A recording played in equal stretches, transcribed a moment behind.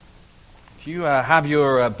If you have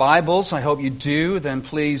your Bibles, I hope you do, then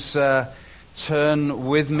please turn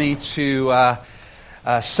with me to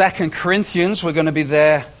 2 Corinthians. We're going to be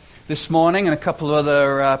there this morning and a couple of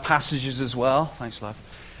other passages as well. Thanks, love.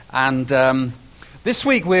 And this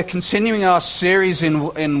week we're continuing our series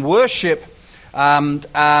in worship, and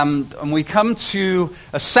we come to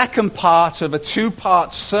a second part of a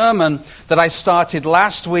two-part sermon that I started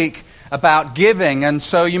last week about giving. And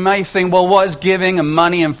so you may think, well, what has giving and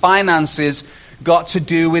money and finances got to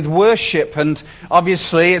do with worship? And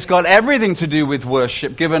obviously it's got everything to do with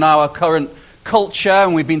worship, given our current culture.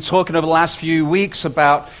 And we've been talking over the last few weeks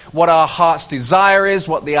about what our heart's desire is,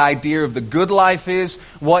 what the idea of the good life is,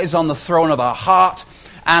 what is on the throne of our heart.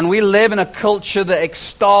 And we live in a culture that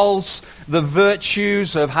extols the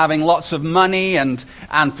virtues of having lots of money and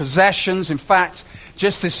possessions. In fact,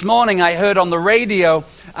 just this morning I heard on the radio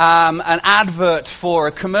an advert for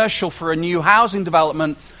a commercial for a new housing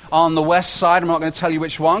development on the west side. I'm not going to tell you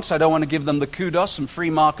which one because I don't want to give them the kudos and free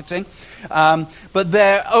marketing. But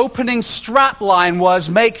their opening strap line was,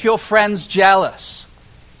 "Make your friends jealous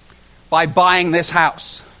by buying this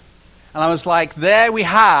house." And I was like, there we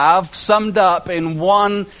have, summed up in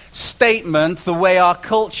one statement, the way our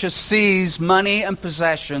culture sees money and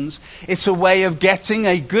possessions. It's a way of getting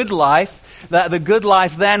a good life, that the good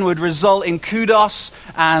life then would result in kudos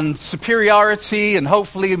and superiority and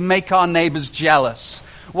hopefully make our neighbors jealous.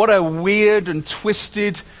 What a weird and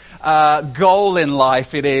twisted goal in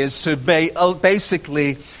life it is to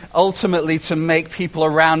basically, ultimately, to make people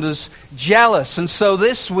around us jealous. And so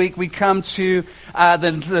this week we come to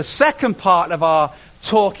the second part of our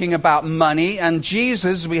talking about money. And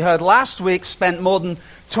Jesus, we heard last week, spent more than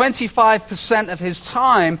 25% of his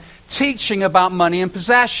time teaching about money and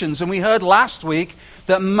possessions. And we heard last week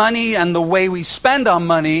that money and the way we spend our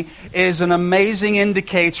money is an amazing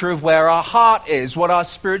indicator of where our heart is, what our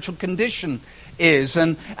spiritual condition is.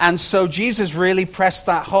 And so Jesus really pressed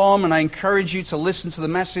that home, and I encourage you to listen to the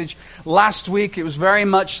message last week. It was very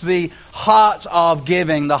much the heart of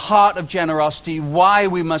giving, the heart of generosity, why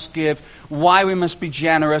we must give, why we must be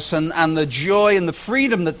generous, and the joy and the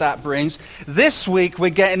freedom that brings. This week we're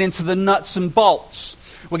getting into the nuts and bolts.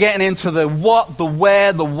 We're getting into the what, the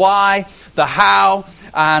where, the why, the how.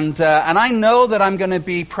 And I know that I'm going to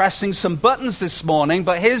be pressing some buttons this morning,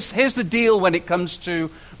 but here's the deal when it comes to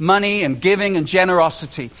money and giving and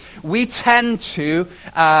generosity. We tend to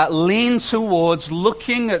lean towards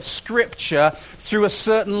looking at Scripture through a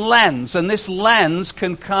certain lens, and this lens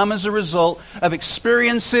can come as a result of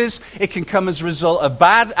experiences. It can come as a result of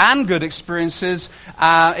bad and good experiences.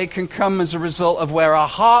 It can come as a result of where our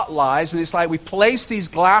heart lies, and it's like we place these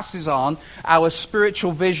glasses on our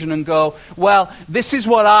spiritual vision and go, well, this is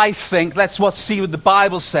what I think. Let's see what the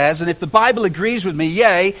Bible says, and if the Bible agrees with me,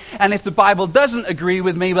 yay, and if the Bible doesn't agree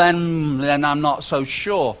with me, then I'm not so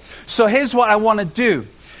sure. So here's what I want to do.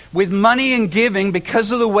 With money and giving,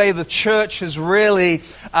 because of the way the church has really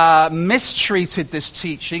mistreated this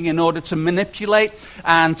teaching in order to manipulate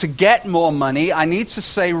and to get more money, I need to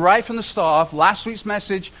say right from the start off, last week's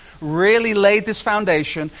message really laid this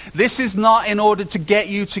foundation. This is not in order to get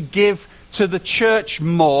you to give to the church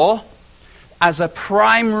more as a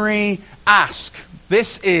primary ask.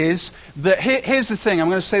 This is, here's the thing, I'm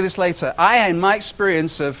going to say this later. In my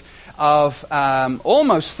experience of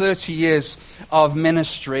almost 30 years of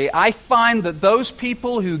ministry, I find that those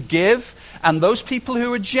people who give and those people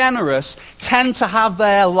who are generous tend to have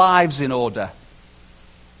their lives in order.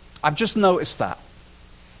 I've just noticed that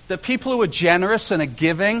people who are generous and are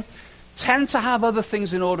giving tend to have other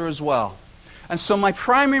things in order as well. And so my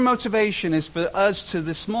primary motivation is for us to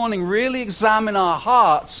this morning really examine our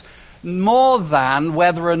hearts more than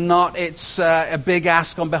whether or not it's a big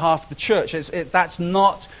ask on behalf of the church. That's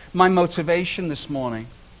not my motivation this morning.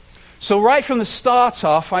 So right from the start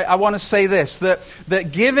off, I want to say this,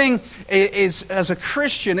 that giving is, as a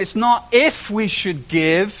Christian, it's not if we should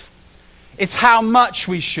give, it's how much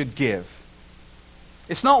we should give.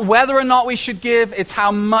 It's not whether or not we should give, it's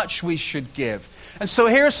how much we should give. And so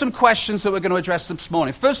here are some questions that we're going to address this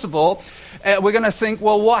morning. First of all, we're going to think,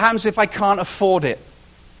 well, what happens if I can't afford it?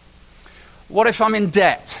 What if I'm in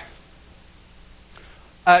debt?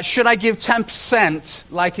 Should I give 10%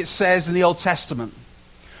 like it says in the Old Testament?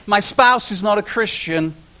 My spouse is not a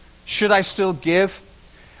Christian. Should I still give?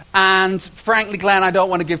 And frankly, Glenn, I don't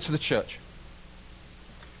want to give to the church.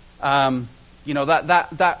 That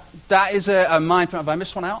is a mindful. Have I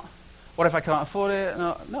missed one out? What if I can't afford it?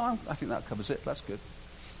 No, I think that covers it. That's good.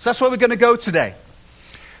 So that's where we're going to go today.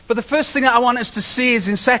 But the first thing that I want us to see is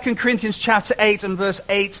in 2 Corinthians chapter 8 and verse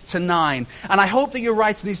 8 to 9. And I hope that you're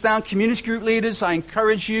writing these down. Community group leaders, I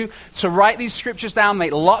encourage you to write these scriptures down,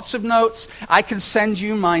 make lots of notes. I can send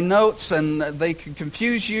you my notes and they can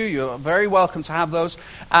confuse you. You're very welcome to have those.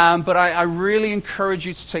 But I really encourage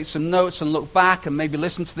you to take some notes and look back and maybe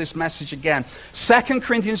listen to this message again. 2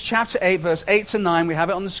 Corinthians chapter 8, verse 8 to 9. We have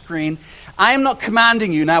it on the screen. I am not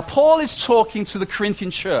commanding you. Now, Paul is talking to the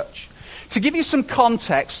Corinthian church. To give you some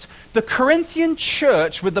context, the Corinthian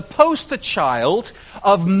church were the poster child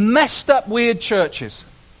of messed up, weird churches.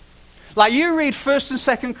 Like you read 1st and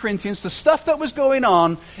 2nd Corinthians, the stuff that was going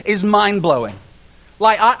on is mind-blowing.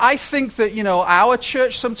 Like I think that, our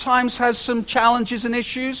church sometimes has some challenges and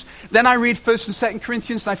issues. Then I read 1st and 2nd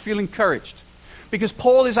Corinthians and I feel encouraged. Because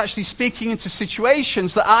Paul is actually speaking into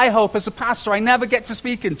situations that I hope as a pastor I never get to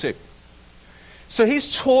speak into. So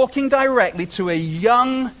he's talking directly to a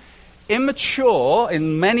young, immature,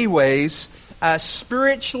 in many ways,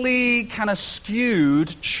 spiritually kind of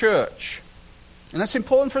skewed church. And that's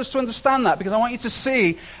important for us to understand that, because I want you to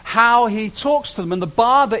see how he talks to them and the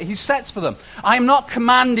bar that he sets for them. I'm not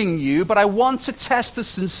commanding you, but I want to test the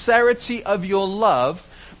sincerity of your love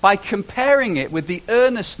by comparing it with the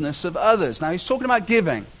earnestness of others. Now he's talking about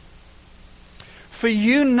giving. For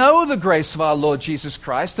you know the grace of our Lord Jesus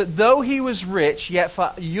Christ, that though he was rich, yet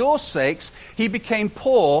for your sakes he became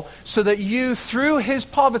poor, so that you through his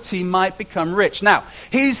poverty might become rich. Now,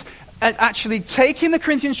 he's actually taking the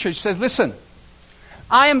Corinthian church, says, listen,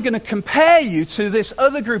 I am going to compare you to this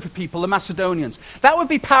other group of people, the Macedonians. That would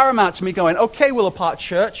be paramount to me going, okay, Willow Park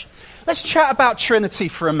Church, let's chat about Trinity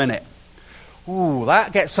for a minute. Ooh,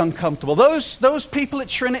 that gets uncomfortable. Those people at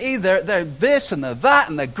Trinity, they're this and they're that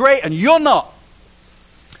and they're great, and you're not.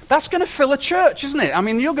 That's going to fill a church, isn't it? I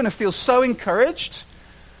mean, you're going to feel so encouraged.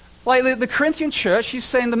 Like the Corinthian church, he's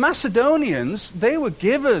saying the Macedonians, they were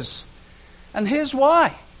givers. And here's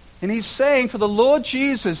why. And he's saying for the Lord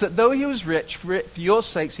Jesus that though he was rich, for your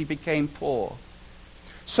sakes he became poor.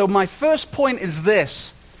 So my first point is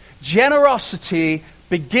this. Generosity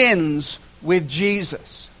begins with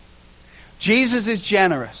Jesus. Jesus is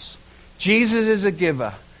generous. Jesus is a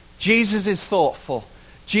giver. Jesus is thoughtful.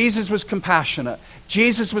 Jesus was compassionate.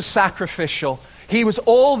 Jesus was sacrificial. He was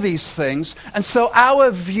all these things. And so our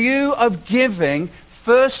view of giving,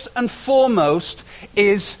 first and foremost,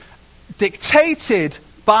 is dictated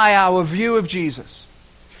by our view of Jesus.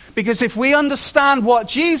 Because if we understand what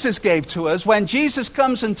Jesus gave to us, when Jesus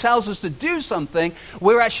comes and tells us to do something,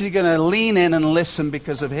 we're actually going to lean in and listen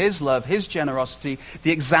because of his love, his generosity,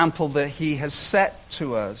 the example that he has set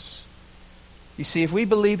to us. You see, if we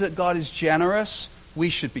believe that God is generous, we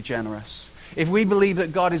should be generous. If we believe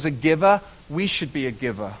that God is a giver, we should be a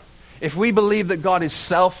giver. If we believe that God is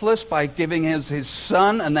selfless by giving his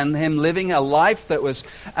son and then him living a life that was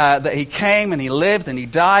that he came and he lived and he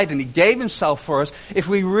died and he gave himself for us, if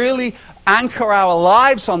we really anchor our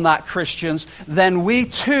lives on that, Christians, then we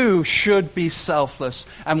too should be selfless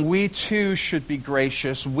and we too should be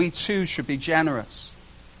gracious. We too should be generous.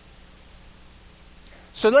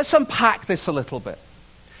 So let's unpack this a little bit.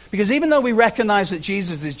 Because even though we recognize that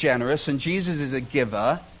Jesus is generous and Jesus is a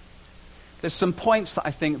giver, there's some points that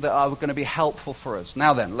I think that are going to be helpful for us.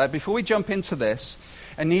 Now then, before we jump into this,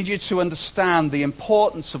 I need you to understand the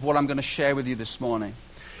importance of what I'm going to share with you this morning.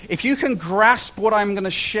 If you can grasp what I'm going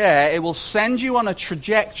to share, it will send you on a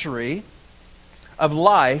trajectory of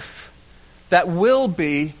life that will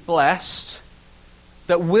be blessed,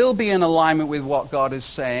 that will be in alignment with what God is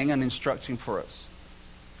saying and instructing for us.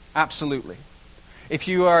 Absolutely. If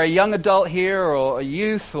you are a young adult here or a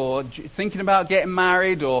youth or thinking about getting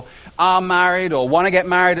married or are married or want to get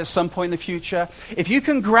married at some point in the future, if you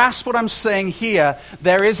can grasp what I'm saying here,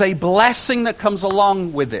 there is a blessing that comes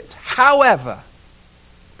along with it. However,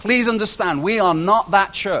 please understand, we are not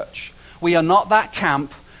that church. We are not that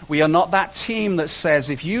camp. We are not that team that says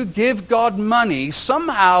if you give God money,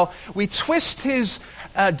 somehow we twist his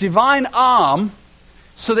divine arm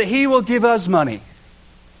so that he will give us money.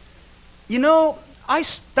 You know,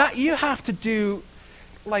 you have to do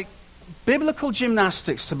like biblical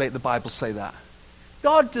gymnastics to make the Bible say that.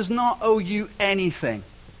 God does not owe you anything.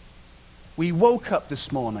 We woke up this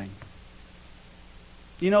morning.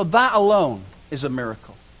 You know, that alone is a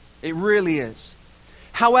miracle. It really is.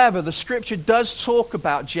 However, the scripture does talk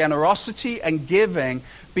about generosity and giving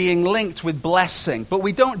being linked with blessing. But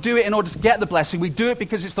we don't do it in order to get the blessing. We do it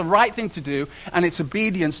because it's the right thing to do, and it's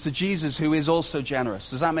obedience to Jesus, who is also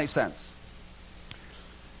generous. Does that make sense?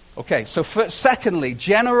 Okay, so secondly,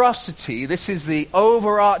 generosity. This is the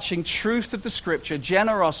overarching truth of the Scripture.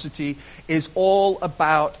 Generosity is all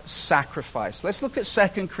about sacrifice. Let's look at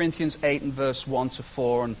 2 Corinthians 8 and verse 1 to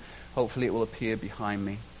 4, and hopefully it will appear behind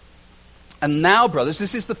me. And now, brothers,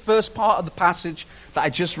 this is the first part of the passage that I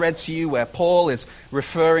just read to you where Paul is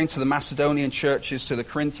referring to the Macedonian churches, to the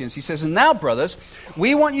Corinthians. He says, and now, brothers,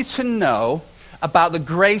 we want you to know about the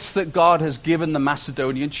grace that God has given the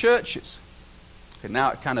Macedonian churches. Okay,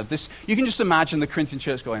 now kind of this, you can just imagine the Corinthian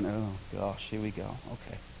church going, oh gosh, here we go,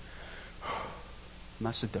 okay.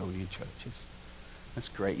 Macedonian churches. That's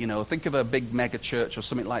great. You know, think of a big mega church or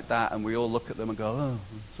something like that, and we all look at them and go, oh,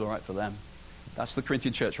 it's all right for them. That's the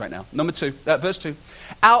Corinthian church right now. Verse 2.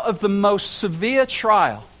 Out of the most severe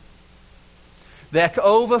trial, their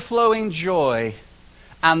overflowing joy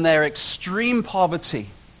and their extreme poverty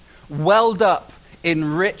welled up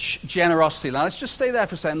in rich generosity. Now let's just stay there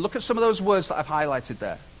for a second. Look at some of those words that I've highlighted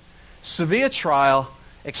there. Severe trial,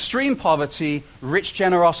 extreme poverty, rich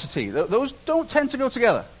generosity. Those don't tend to go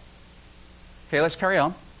together. Okay, let's carry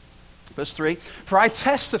on. Verse 3. For I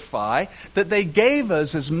testify that they gave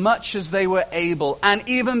us as much as they were able, and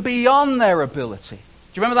even beyond their ability. Do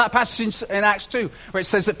you remember that passage in Acts 2, where it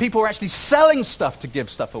says that people were actually selling stuff to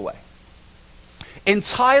give stuff away?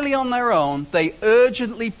 Entirely on their own, they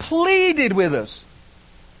urgently pleaded with us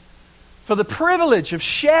for the privilege of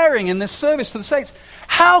sharing in this service to the saints.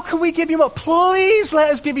 How can we give you more? Please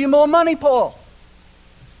let us give you more money, Paul.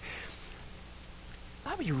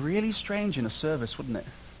 That would be really strange in a service, wouldn't it?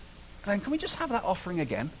 Glenn, can we just have that offering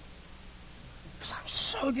again? Because that was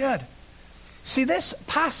so good. See, this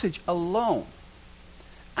passage alone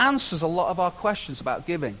answers a lot of our questions about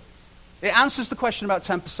giving. It answers the question about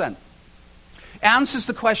 10%. It answers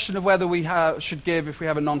the question of whether we should give if we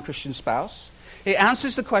have a non-Christian spouse. It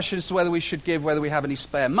answers the question as to whether we should give whether we have any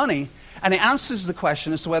spare money. And it answers the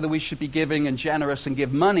question as to whether we should be giving and generous and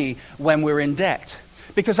give money when we're in debt.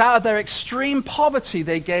 Because out of their extreme poverty,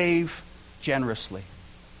 they gave generously.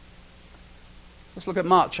 Let's look at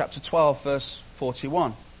Mark chapter 12, verse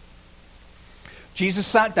 41. Jesus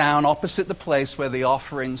sat down opposite the place where the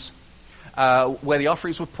offerings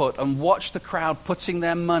were put and watched the crowd putting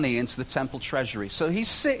their money into the temple treasury. So he's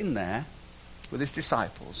sitting there with his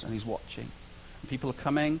disciples and he's watching. And people are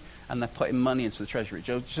coming and they're putting money into the treasury.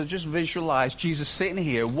 So just visualize Jesus sitting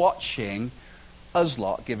here watching us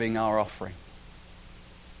lot giving our offering.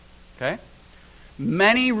 Okay?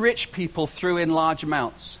 Many rich people threw in large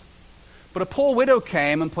amounts. But a poor widow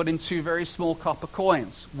came and put in 2 very small copper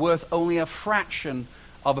coins, worth only a fraction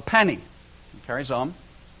of a penny. He carries on.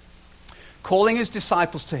 Calling his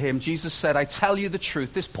disciples to him, Jesus said, I tell you the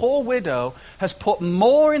truth, this poor widow has put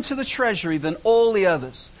more into the treasury than all the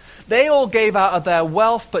others. They all gave out of their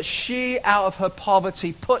wealth, but she, out of her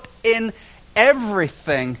poverty, put in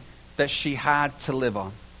everything that she had to live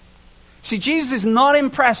on. See, Jesus is not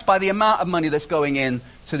impressed by the amount of money that's going in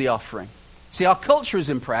to the offering. See, our culture is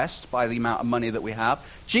impressed by the amount of money that we have.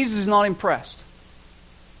 Jesus is not impressed.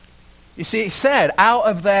 You see, he said, out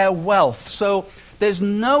of their wealth. So there's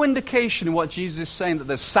no indication in what Jesus is saying that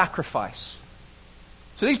there's sacrifice.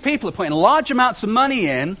 So these people are putting large amounts of money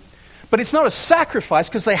in, but it's not a sacrifice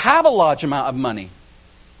because they have a large amount of money.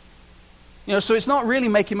 You know, so it's not really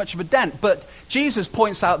making much of a dent. But Jesus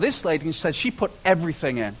points out this lady and says she put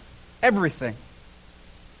everything in. Everything.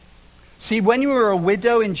 See, when you were a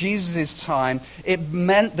widow in Jesus' time, it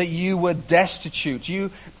meant that you were destitute.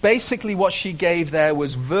 Basically what she gave there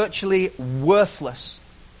was virtually worthless.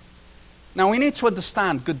 Now we need to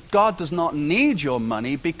understand, God does not need your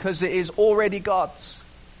money because it is already God's.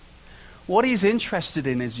 What he's interested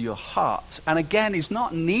in is your heart. And again, he's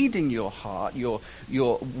not needing your heart, your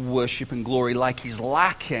worship and glory like he's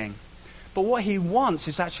lacking. But what he wants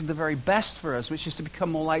is actually the very best for us, which is to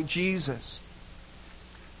become more like Jesus.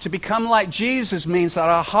 To become like Jesus means that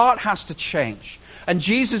our heart has to change. And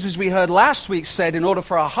Jesus, as we heard last week, said in order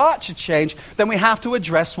for our heart to change, then we have to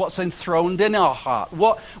address what's enthroned in our heart.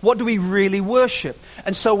 What do we really worship?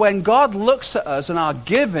 And so when God looks at us and our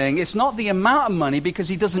giving, it's not the amount of money because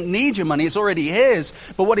he doesn't need your money, it's already his.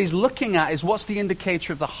 But what he's looking at is what's the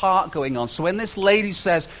indicator of the heart going on. So when this lady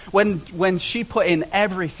says, when she put in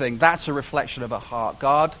everything, that's a reflection of her heart.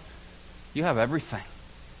 God, you have everything.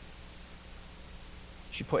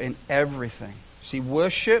 She put in everything. See,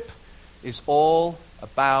 worship is all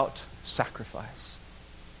about sacrifice.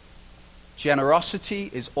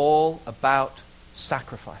 Generosity is all about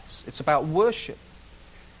sacrifice. It's about worship.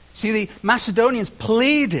 See, the Macedonians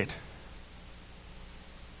pleaded.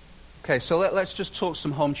 Okay, so let's just talk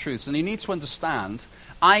some home truths. And you need to understand,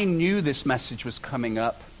 I knew this message was coming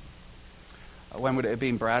up. When would it have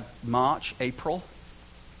been, Brad? March, April?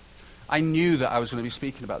 I knew that I was going to be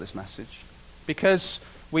speaking about this message because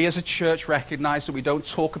we as a church recognize that we don't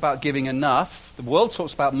talk about giving enough. The world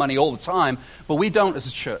talks about money all the time, but we don't as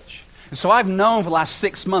a church. And so I've known for the last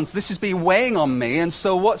 6 months, this has been weighing on me. And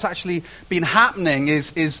so what's actually been happening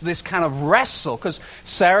is this kind of wrestle. Because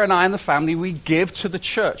Sarah and I and the family, we give to the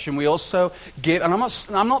church. And we also give, and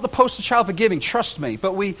I'm not the poster child for giving, trust me.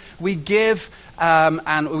 But we give,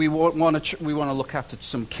 and we want to look after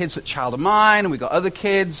some kids at Child of Mine. And we've got other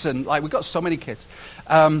kids, and we've got so many kids.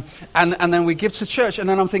 And then we give to church. And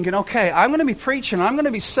then I'm thinking, okay, I'm going to be preaching. I'm going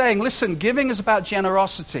to be saying, listen, giving is about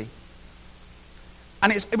generosity.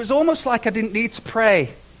 And it was almost like I didn't need to pray,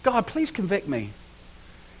 God, please convict me.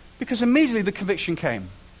 Because immediately the conviction came.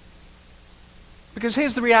 Because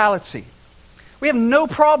here's the reality. We have no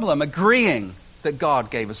problem agreeing that God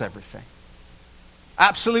gave us everything.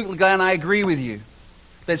 Absolutely, Glenn, I agree with you.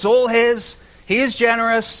 That's all His. He is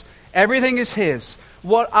generous. Everything is His.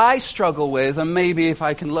 What I struggle with, and maybe if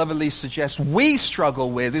I can lovingly suggest we struggle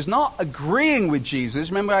with, is not agreeing with Jesus.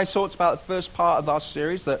 Remember I talked about the first part of our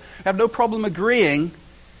series that I have no problem agreeing.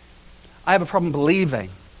 I have a problem believing.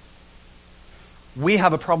 We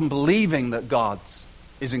have a problem believing that God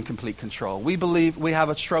is in complete control. We have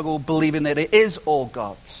a struggle believing that it is all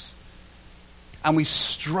God's. And we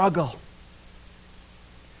struggle.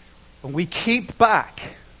 And we keep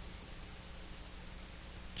back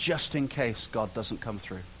just in case God doesn't come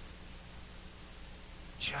through.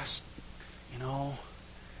 Just,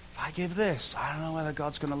 if I give this, I don't know whether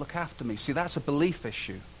God's going to look after me. See, that's a belief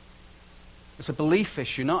issue. It's a belief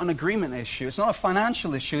issue, not an agreement issue. It's not a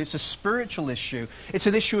financial issue. It's a spiritual issue. It's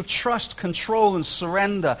an issue of trust, control, and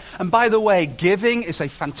surrender. And by the way, giving is a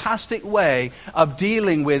fantastic way of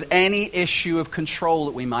dealing with any issue of control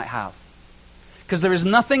that we might have. Because there is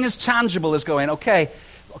nothing as tangible as going, okay,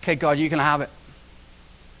 God, you can have it.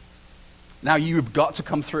 Now you've got to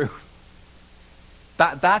come through.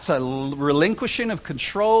 That's a relinquishing of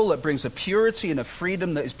control that brings a purity and a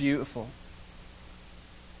freedom that is beautiful.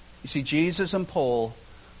 You see, Jesus and Paul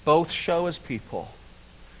both show us people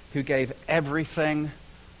who gave everything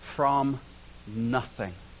from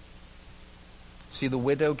nothing. See, the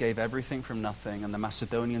widow gave everything from nothing, and the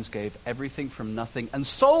Macedonians gave everything from nothing and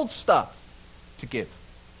sold stuff to give.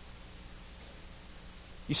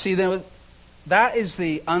 You see, that is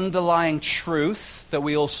the underlying truth that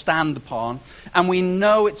we all stand upon, and we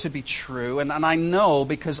know it to be true. And I know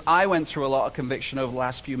because I went through a lot of conviction over the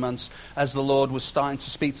last few months as the Lord was starting to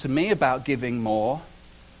speak to me about giving more.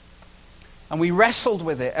 And we wrestled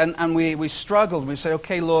with it, and we struggled. We said,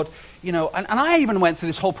 okay, Lord, and I even went through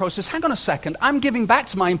this whole process. Hang on a second, I'm giving back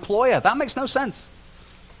to my employer. That makes no sense.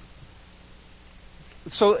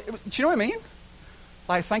 So, do you know what I mean?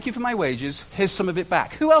 Thank you for my wages. Here's some of it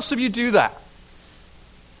back. Who else of you do that?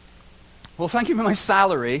 Well, thank you for my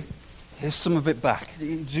salary. Here's some of it back.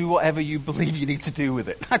 Do whatever you believe you need to do with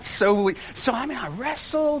it. That's so weird. So, I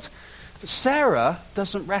wrestled. But Sarah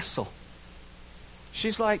doesn't wrestle.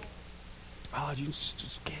 She's like, oh, you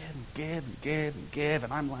just give and give and give and give.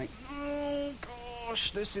 And I'm like, oh,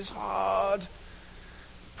 gosh, this is hard.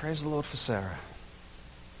 Praise the Lord for Sarah.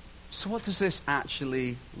 So what does this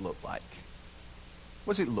actually look like?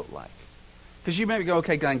 What does it look like? Because you maybe go,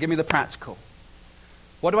 okay, Glenn, give me the practical.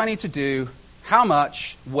 What do I need to do? How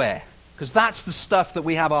much? Where? Because that's the stuff that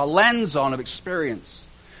we have our lens on of experience.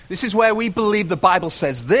 This is where we believe the Bible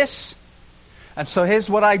says this. And so here's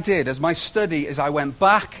what I did as my study is I went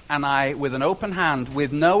back and I, with an open hand,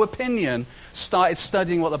 with no opinion, started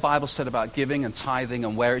studying what the Bible said about giving and tithing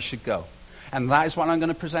and where it should go. And that is what I'm going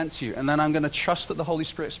to present to you. And then I'm going to trust that the Holy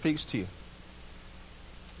Spirit speaks to you.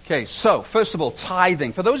 Okay, so first of all,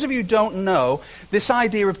 tithing. For those of you who don't know, this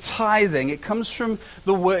idea of tithing, it comes from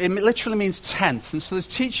the word, it literally means tenth. And so there's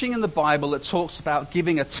teaching in the Bible that talks about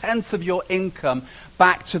giving a tenth of your income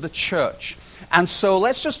back to the church. And so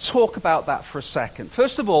let's just talk about that for a second.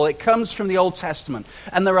 First of all, it comes from the Old Testament.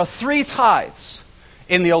 And there are 3 tithes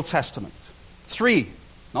in the Old Testament. 3,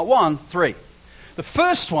 not 1, 3. The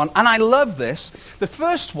first one, and I love this, the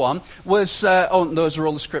first one was, those are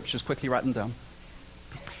all the scriptures, quickly write them down.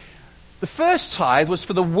 The first tithe was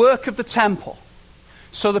for the work of the temple.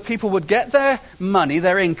 So the people would get their money,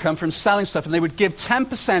 their income from selling stuff, and they would give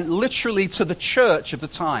 10% literally to the church of the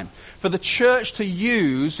time, for the church to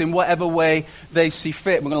use in whatever way they see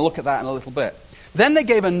fit. We're going to look at that in a little bit. Then they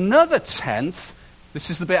gave another tenth,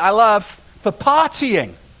 this is the bit I love, for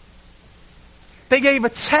partying. They gave a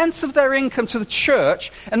tenth of their income to the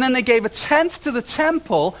church, and then they gave a tenth to the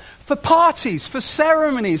temple for parties, for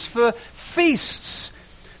ceremonies, for feasts.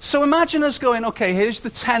 So imagine us going, okay, here's the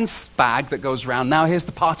 10th bag that goes around. Now here's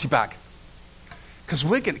the party bag. Because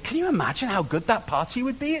can you imagine how good that party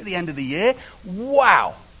would be at the end of the year?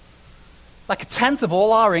 Wow. Like 1/10 of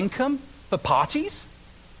all our income for parties?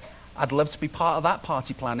 I'd love to be part of that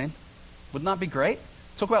party planning. Wouldn't that be great?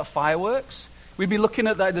 Talk about fireworks. We'd be looking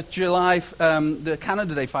at the the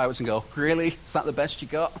Canada Day fireworks and go, really? Is that the best you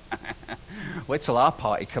got? Wait till our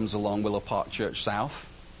party comes along, Willow Park Church South.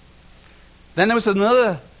 Then there was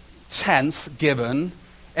another 1/10 given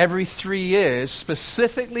every 3 years,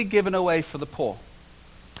 specifically given away for the poor.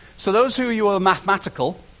 So those of you who are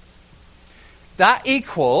mathematical, that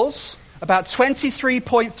equals about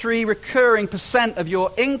 23.3 recurring % of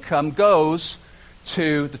your income goes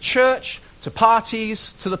to the church, to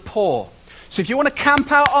parties, to the poor. So if you want to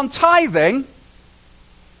camp out on tithing,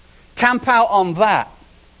 camp out on that.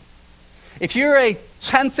 If you're a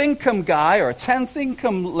 10th income guy or a 10th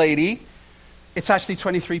income lady, it's actually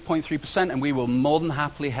 23.3%, and we will more than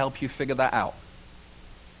happily help you figure that out.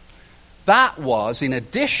 That was in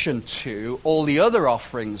addition to all the other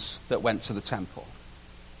offerings that went to the temple,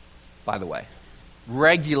 by the way.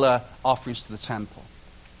 Regular offerings to the temple.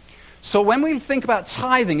 So when we think about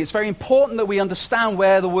tithing, it's very important that we understand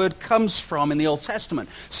where the word comes from in the Old Testament.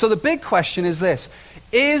 So the big question is this: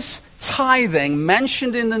 is tithing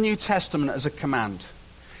mentioned in the New Testament as a command?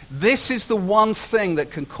 This is the one thing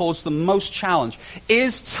that can cause the most challenge.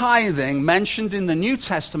 Is tithing mentioned in the New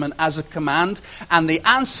Testament as a command? And the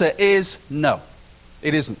answer is no,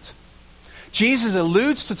 it isn't. Jesus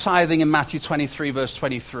alludes to tithing in Matthew 23, verse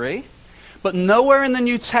 23. But nowhere in the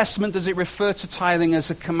New Testament does it refer to tithing as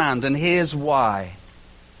a command. And here's why.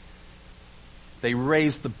 They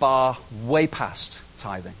raised the bar way past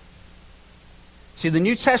tithing. See, the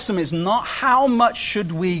New Testament is not how much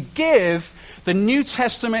should we give. The New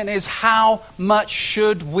Testament is how much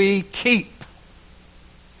should we keep.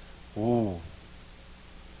 Ooh.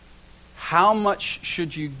 How much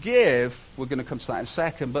should you give? We're going to come to that in a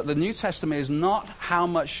second. But the New Testament is not how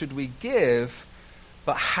much should we give,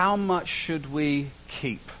 but how much should we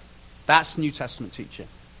keep? That's New Testament teaching.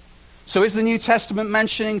 So is the New Testament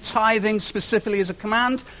mentioning tithing specifically as a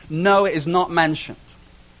command? No, it is not mentioned.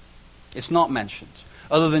 It's not mentioned,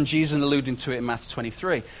 other than Jesus alluding to it in Matthew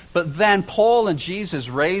 23. But then Paul and Jesus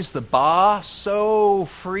raised the bar so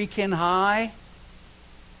freaking high.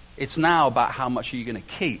 It's now about how much are you going to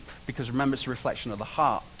keep, because remember, it's a reflection of the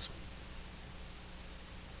heart.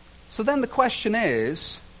 So then the question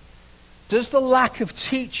is, does the lack of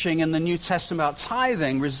teaching in the New Testament about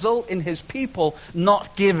tithing result in his people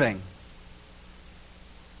not giving?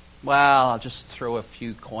 Well, I'll just throw a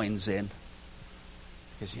few coins in.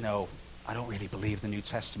 Because, I don't really believe the New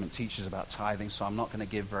Testament teaches about tithing, so I'm not going to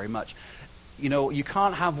give very much. You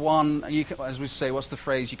can't have one, as we say, what's the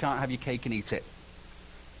phrase? You can't have your cake and eat it.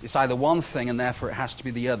 It's either one thing and therefore it has to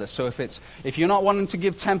be the other. So if you're not wanting to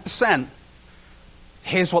give 10%,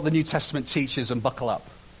 here's what the New Testament teaches and buckle up.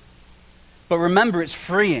 But remember, it's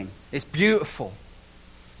freeing. It's beautiful.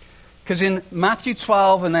 Because in Matthew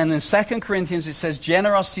 12 and then in 2 Corinthians it says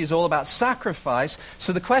generosity is all about sacrifice.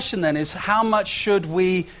 So the question then is, how much should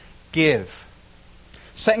we give?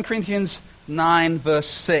 2 Corinthians 9 verse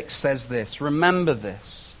 6 says this: remember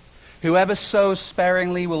this. Whoever sows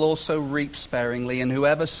sparingly will also reap sparingly, and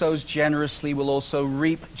whoever sows generously will also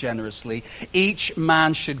reap generously. Each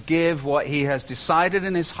man should give what he has decided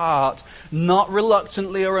in his heart, not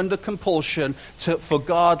reluctantly or under compulsion, for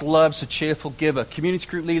God loves a cheerful giver. Community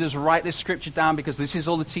group leaders, write this scripture down, because this is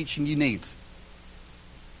all the teaching you need.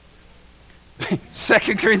 2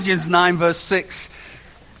 Corinthians 9 verse 6.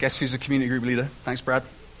 Guess who's a community group leader? Thanks, Brad.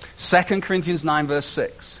 2 Corinthians 9 verse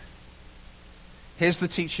 6. Here's the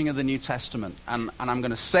teaching of the New Testament. And I'm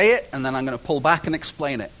going to say it, and then I'm going to pull back and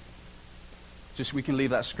explain it. Just we can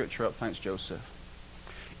leave that scripture up. Thanks, Joseph.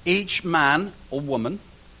 Each man or woman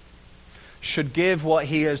should give what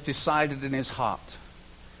he has decided in his heart.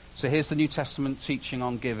 So here's the New Testament teaching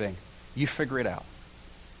on giving. You figure it out.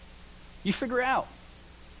 You figure it out.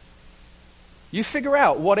 You figure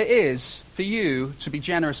out what it is for you to be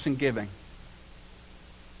generous in giving.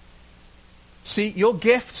 See, your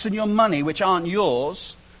gifts and your money, which aren't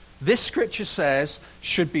yours, this scripture says,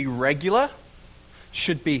 should be regular,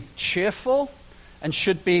 should be cheerful, and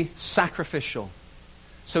should be sacrificial.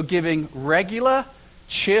 So giving regular,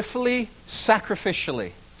 cheerfully,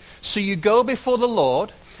 sacrificially. So you go before the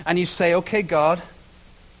Lord and you say, okay, God,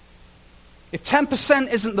 if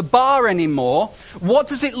 10% isn't the bar anymore, what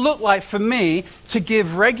does it look like for me to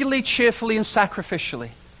give regularly, cheerfully, and sacrificially?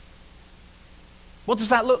 What does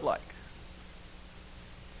that look like?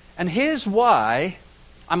 And here's why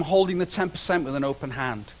I'm holding the 10% with an open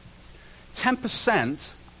hand.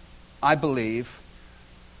 10%, I believe,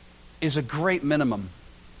 is a great minimum.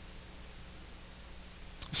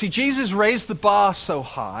 See, Jesus raised the bar so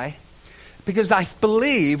high because I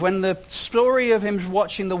believe when the story of him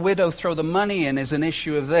watching the widow throw the money in is an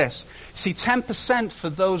issue of this. See, 10% for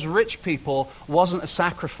those rich people wasn't a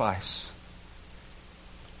sacrifice.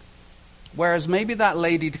 Whereas maybe that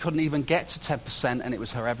lady couldn't even get to 10% and it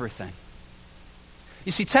was her everything.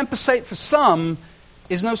 You see, 10% for some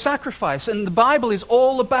is no sacrifice. And the Bible is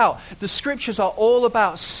all about, the scriptures are all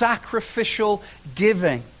about sacrificial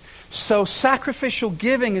giving. So sacrificial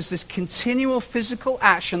giving is this continual physical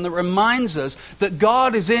action that reminds us that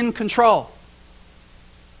God is in control.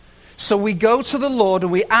 So we go to the Lord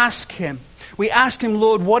and we ask Him. We ask Him,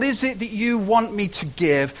 Lord, what is it that you want me to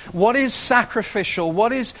give? What is sacrificial?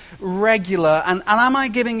 What is regular? And am I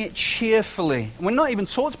giving it cheerfully? We're not even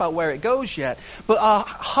talked about where it goes yet. But our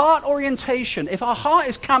heart orientation, if our heart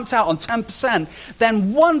is camped out on 10%,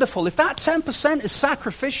 then wonderful. If that 10% is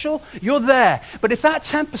sacrificial, you're there. But if that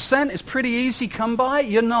 10% is pretty easy come by,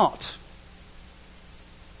 you're not.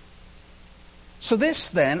 So this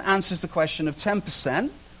then answers the question of 10%,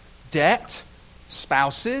 debt,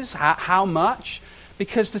 spouses, how much?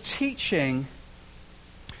 Because the teaching,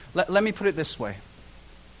 let me put it this way.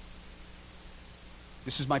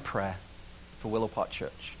 This is my prayer for Willow Park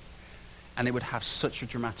Church. And it would have such a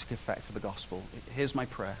dramatic effect for the gospel. Here's my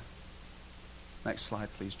prayer. Next slide,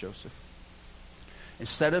 please, Joseph.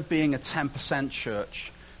 Instead of being a 10%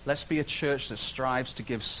 church, let's be a church that strives to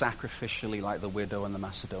give sacrificially like the widow and the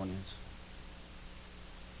Macedonians.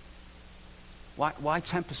 Why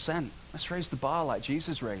 10%? Let's raise the bar like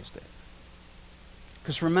Jesus raised it.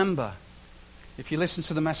 Because remember, if you listened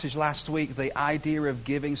to the message last week, the idea of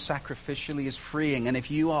giving sacrificially is freeing. And if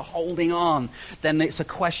you are holding on, then it's a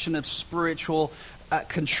question of spiritual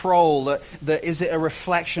control. That is it a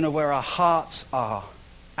reflection of where our hearts are?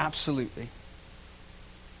 Absolutely.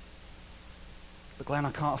 But Glenn,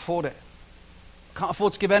 I can't afford it. I can't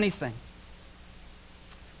afford to give anything.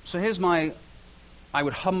 So I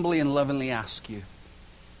would humbly and lovingly ask you,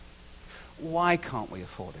 why can't we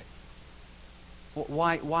afford it?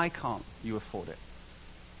 Why can't you afford it?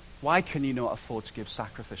 Why can you not afford to give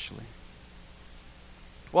sacrificially?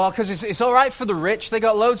 Well, because it's all right for the rich. They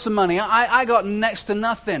got loads of money. I got next to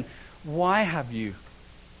nothing. Why have you?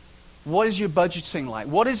 What is your budgeting like?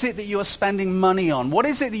 What is it that you're spending money on? What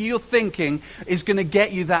is it that you're thinking is going to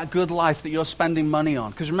get you that good life that you're spending money on?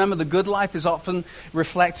 Because remember, the good life is often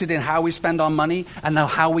reflected in how we spend our money and now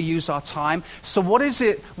how we use our time. So what is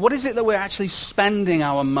it that we're actually spending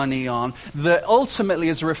our money on that ultimately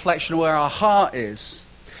is a reflection of where our heart is?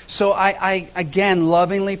 So I again,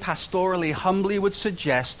 lovingly, pastorally, humbly would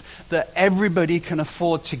suggest that everybody can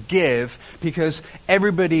afford to give because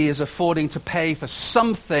everybody is affording to pay for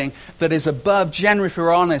something that is above, generally, if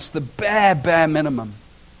we're honest, the bare minimum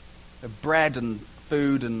of bread and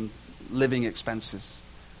food and living expenses.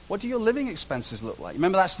 What do your living expenses look like?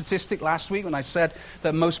 Remember that statistic last week when I said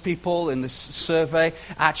that most people in this survey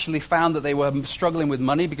actually found that they were struggling with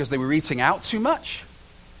money because they were eating out too much?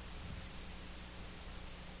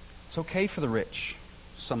 It's okay for the rich,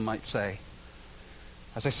 some might say.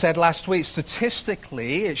 As I said last week,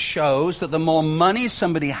 statistically, it shows that the more money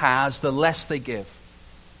somebody has, the less they give.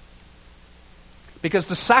 Because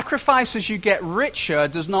the sacrifice as you get richer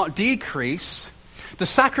does not decrease. The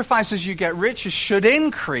sacrifice as you get richer should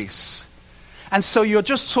increase. And so you're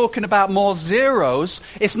just talking about more zeros.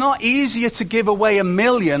 It's not easier to give away 1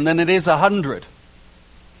 million than it is 100.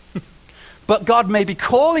 But God may be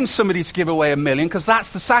calling somebody to give away 1 million because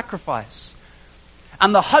that's the sacrifice.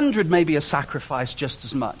 And the 100 may be a sacrifice just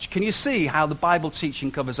as much. Can you see how the Bible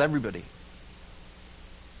teaching covers everybody?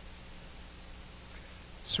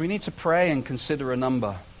 So we need to pray and consider a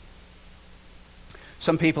number.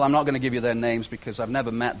 Some people, I'm not going to give you their names because I've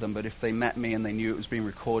never met them, but if they met me and they knew it was being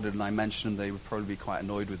recorded and I mentioned them, they would probably be quite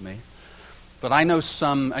annoyed with me. But I know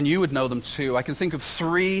some, and you would know them too. I can think of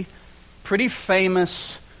 3 pretty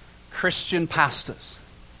famous Christian pastors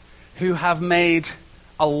who have made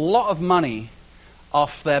a lot of money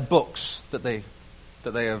off their books that they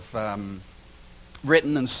have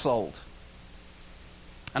written and sold.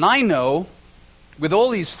 And I know, with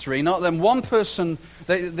all these 3, not them, one person,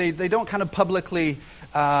 they don't kind of publicly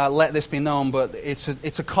let this be known, but it's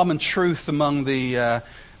a common truth among the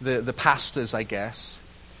pastors, I guess,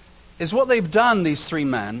 is what they've done, these 3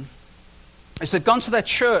 men, is they've gone to their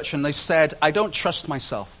church and they said, I don't trust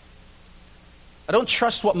myself. I don't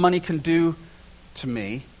trust what money can do to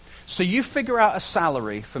me. So you figure out a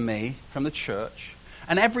salary for me from the church,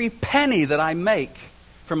 and every penny that I make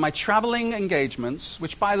from my traveling engagements,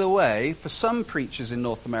 which, by the way, for some preachers in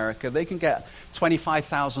North America, they can get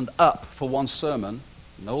 $25,000 up for one sermon.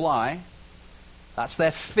 No lie. That's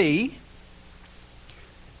their fee.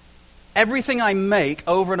 everything I make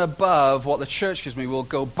over and above what the church gives me will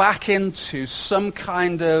go back into some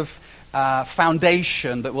kind of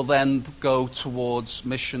foundation that will then go towards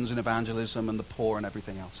missions and evangelism and the poor and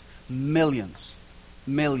everything else. Millions.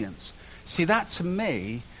 Millions. See, that to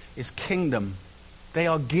me is kingdom. They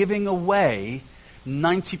are giving away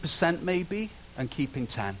 90% maybe and keeping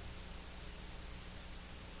 10.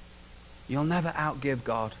 You'll never outgive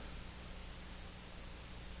God.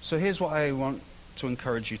 So here's what I want to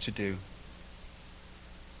encourage you to do.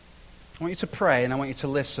 I want you to pray and I want you to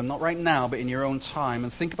listen, not right now, but in your own time,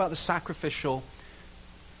 and think about the sacrificial,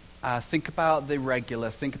 think about the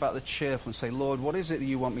regular, think about the cheerful, and say, Lord, what is it that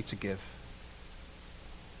you want me to give?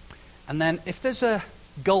 And then if there's a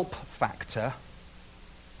gulp factor,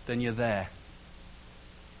 then you're there.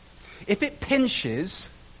 If it pinches,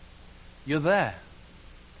 you're there.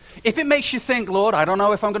 If it makes you think, Lord, I don't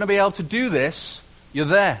know if I'm going to be able to do this, you're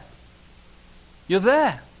there. You're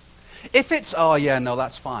there. If it's, oh yeah, no,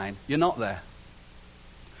 that's fine, you're not there.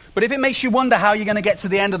 But if it makes you wonder how you're going to get to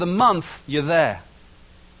the end of the month, you're there.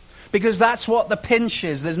 Because that's what the pinch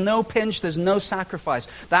is. There's no pinch, there's no sacrifice.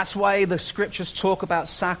 That's why the scriptures talk about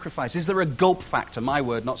sacrifice. Is there a gulp factor? My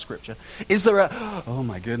word, not scripture. Is there a, oh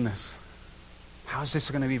my goodness, how's this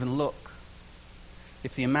going to even look?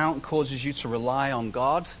 If the amount causes you to rely on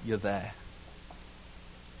God, you're there.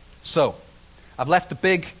 So, I've left the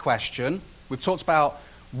big question. We've talked about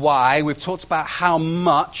why. We've talked about how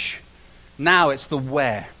much. Now it's the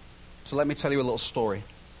where. So let me tell you a little story.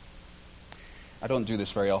 I don't do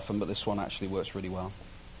this very often, but this one actually works really well.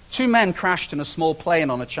 2 men crashed in a small plane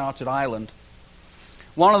on a chartered island.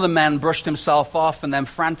 One of the men brushed himself off and then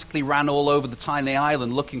frantically ran all over the tiny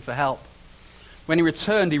island looking for help. When he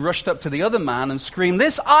returned, he rushed up to the other man and screamed,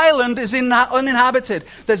 "This island is uninhabited.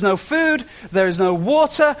 There's no food, there is no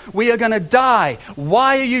water, we are going to die.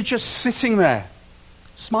 Why are you just sitting there,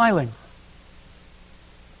 smiling?"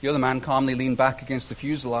 The other man calmly leaned back against the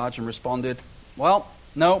fuselage and responded, "Well,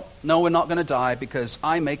 no, we're not going to die because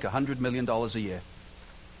I make $100 million a year."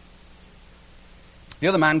 The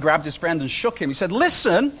other man grabbed his friend and shook him. He said,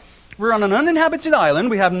 "Listen, we're on an uninhabited island.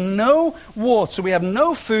 We have no water. We have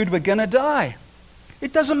no food. We're going to die.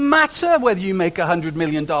 It doesn't matter whether you make $100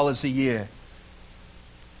 million a year.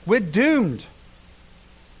 We're doomed."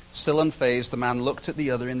 Still unfazed, the man looked at the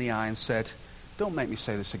other in the eye and said, "Don't make me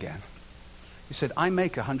say this again." He said, "I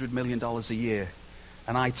make $100 million a year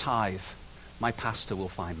and I tithe. My pastor will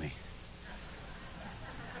find me."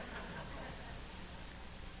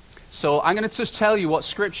 So I'm going to just tell you what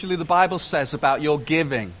scripturally the Bible says about your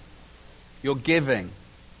giving. Your giving.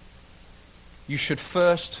 You should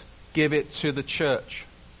first give it to the church.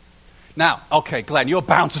 Now, okay, Glenn, you're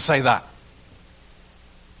bound to say that.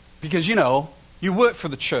 Because, you work for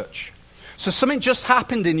the church. So something just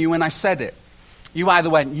happened in you when I said it. You either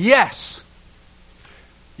went, yes.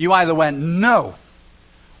 You either went, no.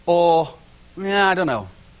 Or, yeah, I don't know.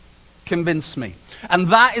 Convince me. And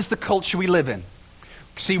that is the culture we live in.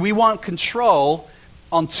 See, we want control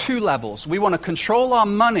on 2 levels. We want to control our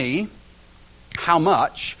money, how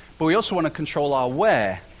much, but we also want to control our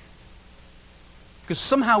where. Because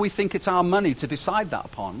somehow we think it's our money to decide that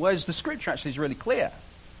upon, whereas the scripture actually is really clear.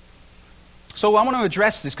 So I want to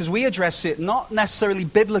address this because we address it not necessarily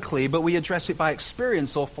biblically, but we address it by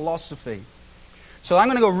experience or philosophy. So I'm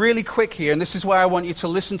going to go really quick here, and this is where I want you to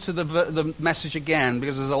listen to the message again,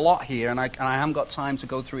 because there's a lot here, and I haven't got time to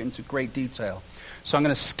go through it into great detail. So I'm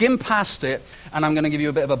going to skim past it, and I'm going to give you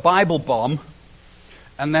a bit of a Bible bomb,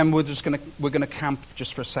 and then we're going to camp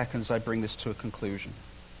just for a second as I bring this to a conclusion.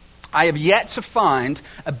 I have yet to find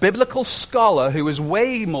a biblical scholar who is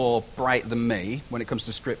way more bright than me when it comes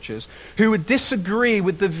to scriptures, who would disagree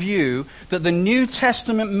with the view that the New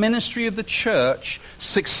Testament ministry of the church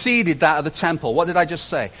succeeded that of the temple. What did I just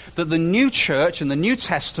say? That the new church and the New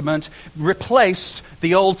Testament replaced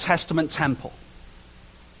the Old Testament temple.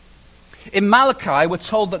 In Malachi, we're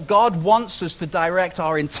told that God wants us to direct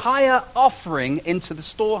our entire offering into the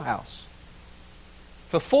storehouse.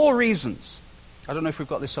 For 4 reasons. I don't know if we've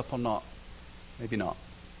got this up or not. Maybe not.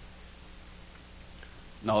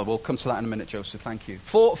 No, we'll come to that in a minute, Joseph. Thank you.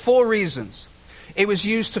 Four reasons. It was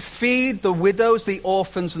used to feed the widows, the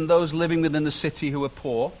orphans, and those living within the city who were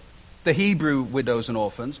poor. The Hebrew widows and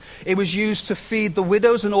orphans. It was used to feed the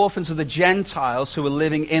widows and orphans of the Gentiles who were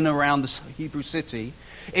living in and around the Hebrew city.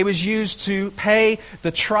 It was used to pay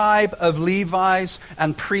the tribe of Levites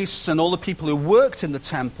and priests and all the people who worked in the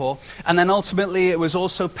temple. And then ultimately it was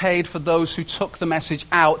also paid for those who took the message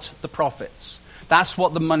out, the prophets. That's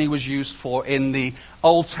what the money was used for in the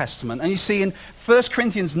Old Testament. And you see, in 1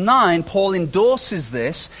 Corinthians 9, Paul endorses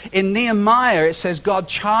this. In Nehemiah, it says God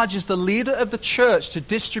charges the leader of the church to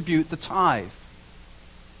distribute the tithe.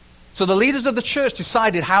 So the leaders of the church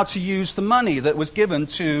decided how to use the money that was given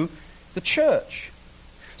to the church.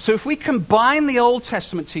 So if we combine the Old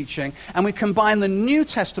Testament teaching and we combine the New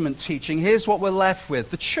Testament teaching, here's what we're left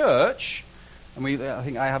with. The church, and I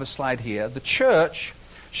think I have a slide here, the church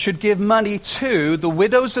should give money to the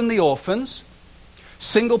widows and the orphans,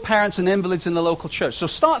 single parents and invalids in the local church. So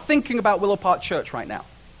start thinking about Willow Park Church right now.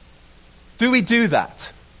 Do we do that?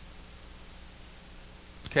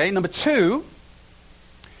 Okay, number two,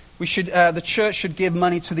 the church should give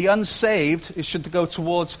money to the unsaved. It should go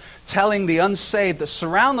towards telling the unsaved that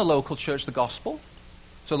surround the local church the gospel.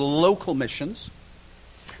 So the local missions.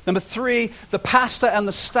 Number three, the pastor and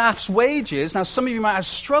the staff's wages. Now some of you might have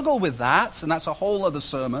struggled with that, and that's a whole other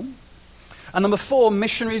sermon. And number four,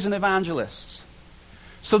 missionaries and evangelists.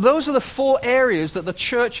 So those are the four areas that the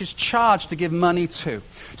church is charged to give money to.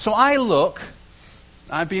 So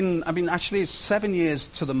I've been actually 7 years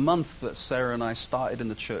to the month that Sarah and I started in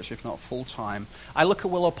the church, if not full time. I look at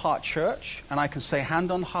Willow Park Church and I can say hand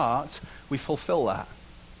on heart, we fulfill that.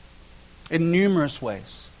 In numerous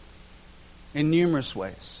ways. In numerous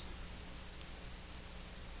ways.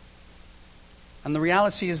 And the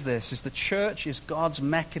reality is this, is the church is God's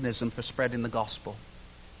mechanism for spreading the gospel.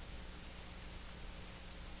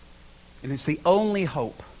 And it's the only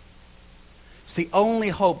hope. It's the only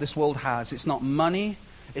hope this world has. It's not money.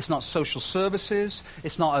 It's not social services.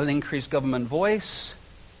 It's not an increased government voice.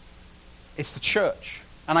 It's the church.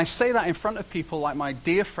 And I say that in front of people like my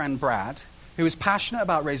dear friend Brad, who is passionate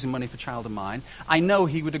about raising money for Child of Mine. I know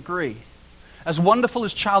he would agree. As wonderful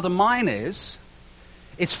as Child of Mine is,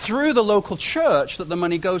 it's through the local church that the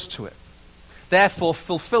money goes to it. Therefore,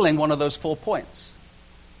 fulfilling one of those 4 points.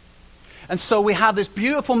 And so we have this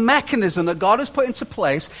beautiful mechanism that God has put into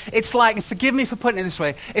place. It's like, and forgive me for putting it this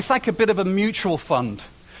way, it's like a bit of a mutual fund.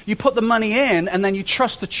 You put the money in and then you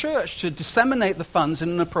trust the church to disseminate the funds in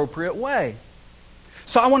an appropriate way.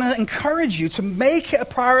 So I want to encourage you to make it a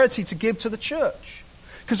priority to give to the church.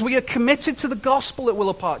 Because we are committed to the gospel at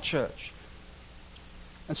Willow Park Church.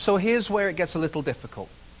 And so here's where it gets a little difficult.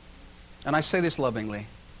 And I say this lovingly,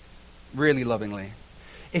 really lovingly.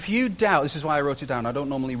 If you doubt, this is why I wrote it down, I don't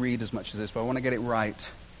normally read as much as this, but I want to get it right.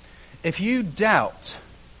 If you doubt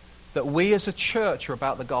that we as a church are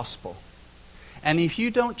about the gospel, and if you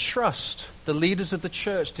don't trust the leaders of the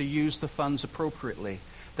church to use the funds appropriately,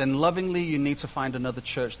 then lovingly you need to find another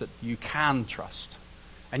church that you can trust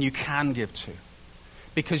and you can give to.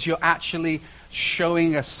 Because you're actually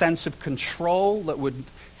showing a sense of control that would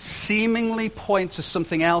seemingly point to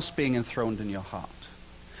something else being enthroned in your heart.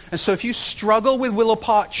 And so if you struggle with Willow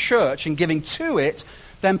Park Church and giving to it,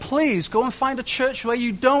 then please go and find a church where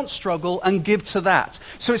you don't struggle and give to that.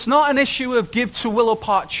 So it's not an issue of give to Willow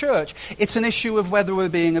Park Church. It's an issue of whether we're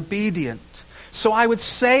being obedient. So I would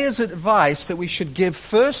say as advice that we should give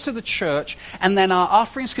first to the church, and then our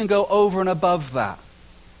offerings can go over and above that.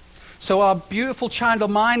 So our beautiful Child of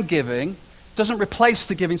Mine giving doesn't replace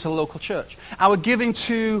the giving to the local church. Our giving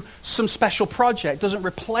to some special project doesn't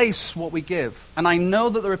replace what we give. And I know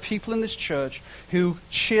that there are people in this church who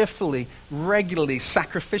cheerfully, regularly,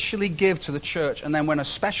 sacrificially give to the church. And then when a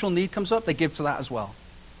special need comes up, they give to that as well.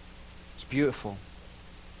 It's beautiful.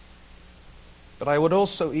 But I would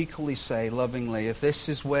also equally say, lovingly, if this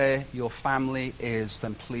is where your family is,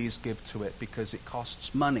 then please give to it, because it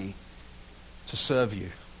costs money to serve you.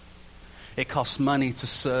 It costs money to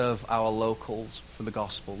serve our locals for the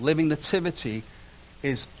gospel. Living Nativity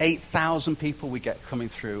is 8,000 people we get coming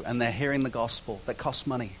through, and they're hearing the gospel. That costs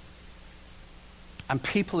money. And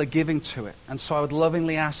people are giving to it. And so I would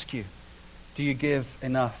lovingly ask you, do you give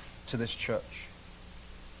enough to this church?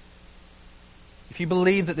 If you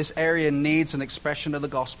believe that this area needs an expression of the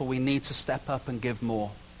gospel, we need to step up and give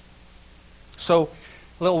more. So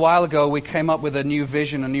a little while ago, we came up with a new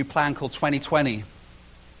vision, a new plan called 2020.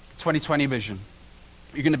 2020 vision.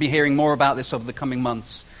 You're going to be hearing more about this over the coming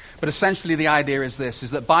months. But essentially the idea is this,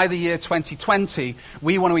 is that by the year 2020,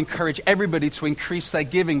 we want to encourage everybody to increase their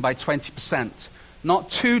giving by 20%.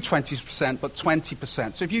 Not to 20%, but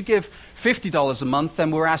 20%. So if you give $50 a month,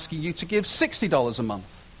 then we're asking you to give $60 a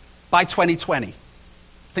month by 2020. I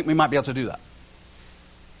think we might be able to do that.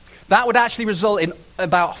 That would actually result in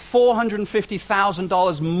about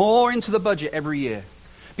 $450,000 more into the budget every year.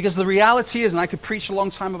 Because the reality is, and I could preach a long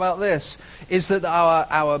time about this, is that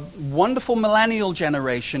our wonderful millennial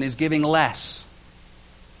generation is giving less.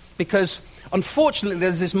 Because, unfortunately,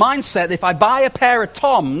 there's this mindset that if I buy a pair of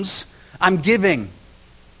Toms, I'm giving.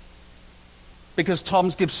 because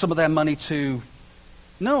Tom's gives some of their money to...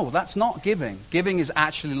 No, that's not giving. Giving is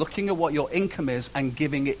actually looking at what your income is and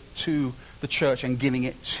giving it to the church and giving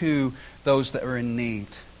it to those that are in need.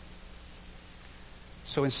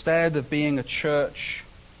 So instead of being a church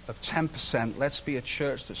of 10%, let's be a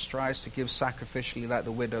church that strives to give sacrificially like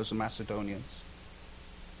the widows and Macedonians.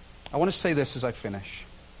 I want to say this as I finish.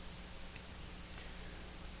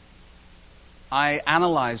 I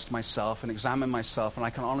analyzed myself and examined myself, and I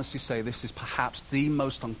can honestly say this is perhaps the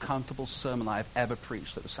most uncomfortable sermon I've ever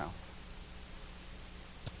preached at the South.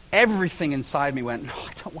 Everything inside me went, no,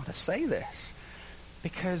 I don't want to say this,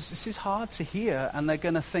 because this is hard to hear, and they're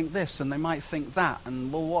going to think this, and they might think that,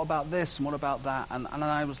 and well, what about this, and what about that? And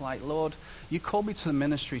I was like, Lord, you called me to the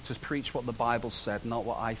ministry to preach what the Bible said, not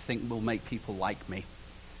what I think will make people like me.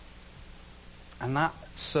 And that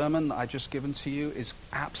sermon that I just given to you is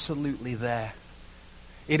absolutely there.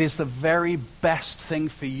 It is the very best thing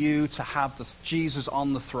for you to have Jesus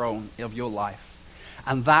on the throne of your life.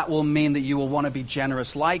 And that will mean that you will want to be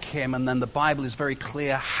generous like him, and then the Bible is very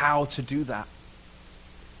clear how to do that.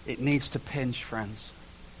 It needs to pinch, friends.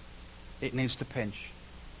 It needs to pinch.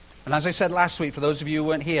 And as I said last week, for those of you who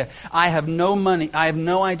weren't here, I have no money, I have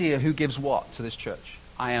no idea who gives what to this church.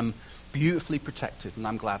 I am beautifully protected, and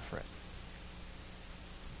I'm glad for it.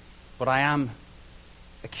 But I am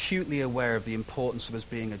acutely aware of the importance of us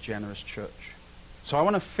being a generous church. So I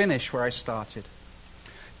want to finish where I started.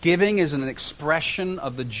 Giving is an expression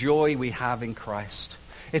of the joy we have in Christ.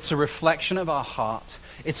 It's a reflection of our heart.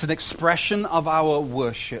 It's an expression of our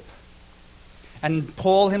worship. And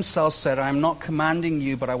Paul himself said, I am not commanding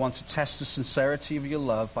you, but I want to test the sincerity of your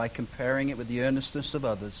love by comparing it with the earnestness of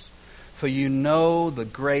others. For you know the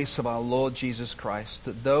grace of our Lord Jesus Christ,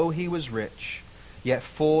 that though he was rich, yet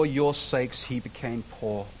for your sakes he became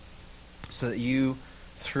poor, so that you,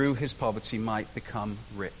 through his poverty, might become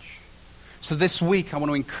rich. So this week I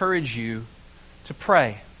want to encourage you to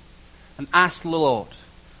pray and ask the Lord,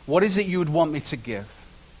 what is it you would want me to give?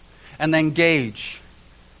 And then gauge,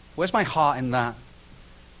 where's my heart in that?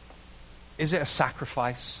 Is it a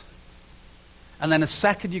sacrifice? And then a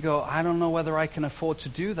second you go, I don't know whether I can afford to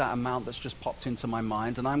do that amount that's just popped into my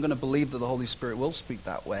mind, and I'm going to believe that the Holy Spirit will speak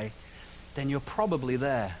that way. Then you're probably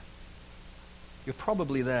there. You're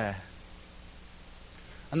probably there.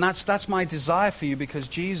 And that's my desire for you, because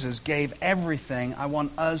Jesus gave everything. I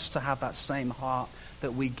want us to have that same heart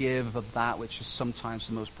that we give of that which is sometimes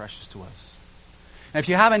the most precious to us. And if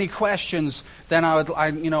you have any questions, then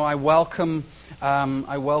I welcome them,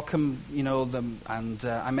 and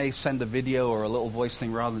I may send a video or a little voice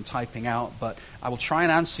thing rather than typing out, but I will try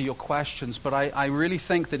and answer your questions. But I really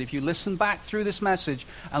think that if you listen back through this message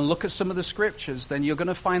and look at some of the scriptures, then you're going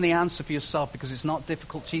to find the answer for yourself, because it's not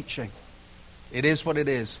difficult teaching. It is what it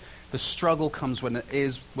is. The struggle comes when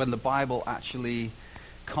the Bible actually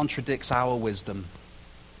contradicts our wisdom.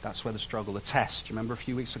 That's where the struggle, the test. You remember a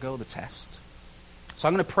few weeks ago, the test. So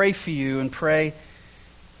I'm going to pray for you and pray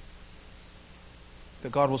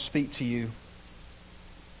that God will speak to you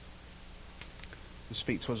and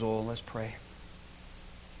speak to us all. Let's pray.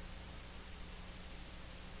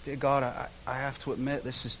 Dear God, I have to admit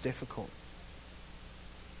this is difficult.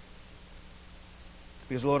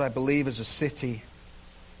 Because, Lord, I believe as a city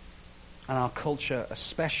and our culture,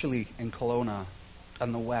 especially in Kelowna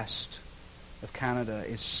and the west of Canada,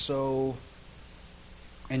 is so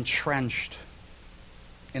entrenched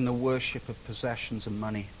in the worship of possessions and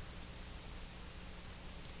money.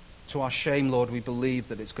 To our shame, Lord, we believe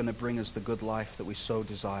that it's going to bring us the good life that we so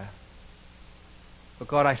desire. But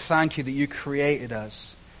God, I thank you that you created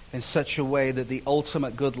us in such a way that the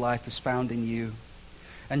ultimate good life is found in you.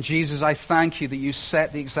 And Jesus, I thank you that you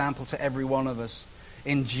set the example to every one of us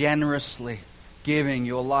in generously giving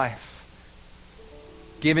your life.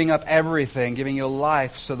 Giving up everything, giving your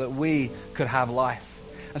life so that we could have life.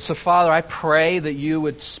 And so, Father, I pray that you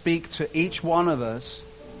would speak to each one of us.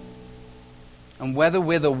 And whether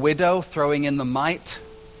we're the widow throwing in the mite,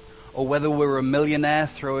 or whether we're a millionaire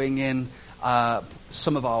throwing in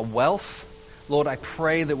some of our wealth, Lord, I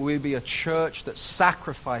pray that we be a church that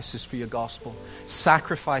sacrifices for your gospel,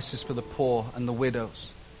 sacrifices for the poor and the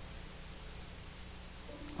widows.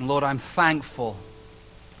 And Lord, I'm thankful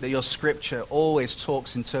that your scripture always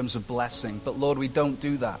talks in terms of blessing. But Lord, we don't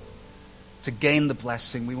do that to gain the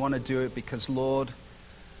blessing. We want to do it because, Lord,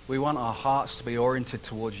 we want our hearts to be oriented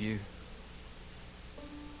towards you.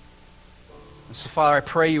 And so, Father, I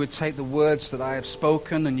pray you would take the words that I have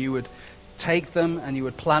spoken and you would take them and you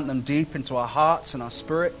would plant them deep into our hearts and our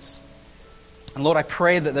spirits. And Lord, I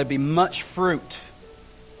pray that there be much fruit.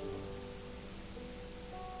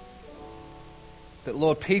 That,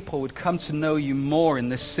 Lord, people would come to know you more in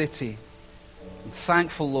this city I'm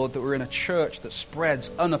thankful, Lord, that we're in a church that spreads,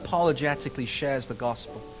 unapologetically shares the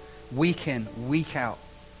gospel, week in, week out.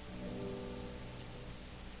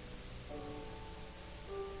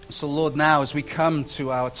 So, Lord, now as we come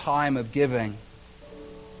to our time of giving,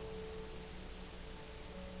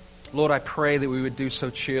 Lord, I pray that we would do so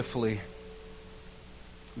cheerfully.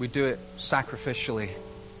 We do it sacrificially.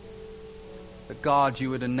 That, God, you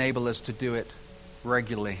would enable us to do it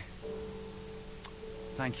regularly.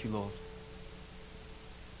 Thank you, Lord.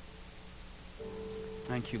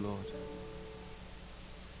 Thank you, Lord.